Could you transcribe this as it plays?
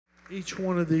each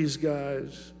one of these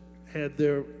guys had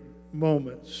their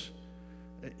moments,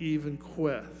 even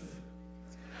Kueth.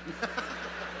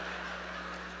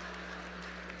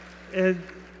 And,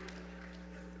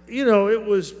 you know, it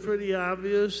was pretty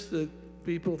obvious that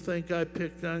people think I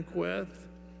picked on Kueth.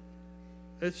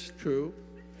 It's true.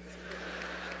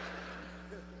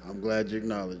 I'm glad you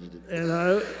acknowledged it. And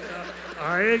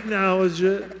I acknowledge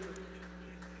it.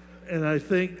 And I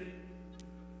think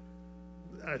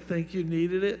you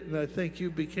needed it, and I think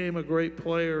you became a great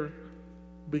player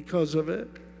because of it.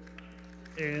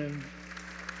 And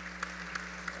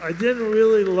I didn't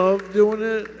really love doing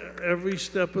it every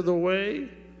step of the way.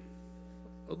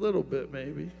 A little bit,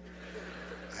 maybe.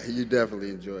 You definitely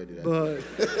enjoyed it. But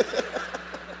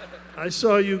I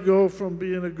saw you go from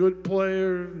being a good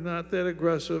player, not that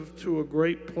aggressive, to a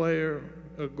great player,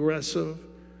 aggressive,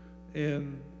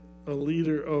 and a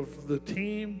leader of the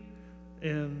team,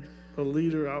 and a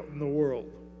leader out in the world.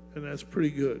 And that's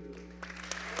pretty good.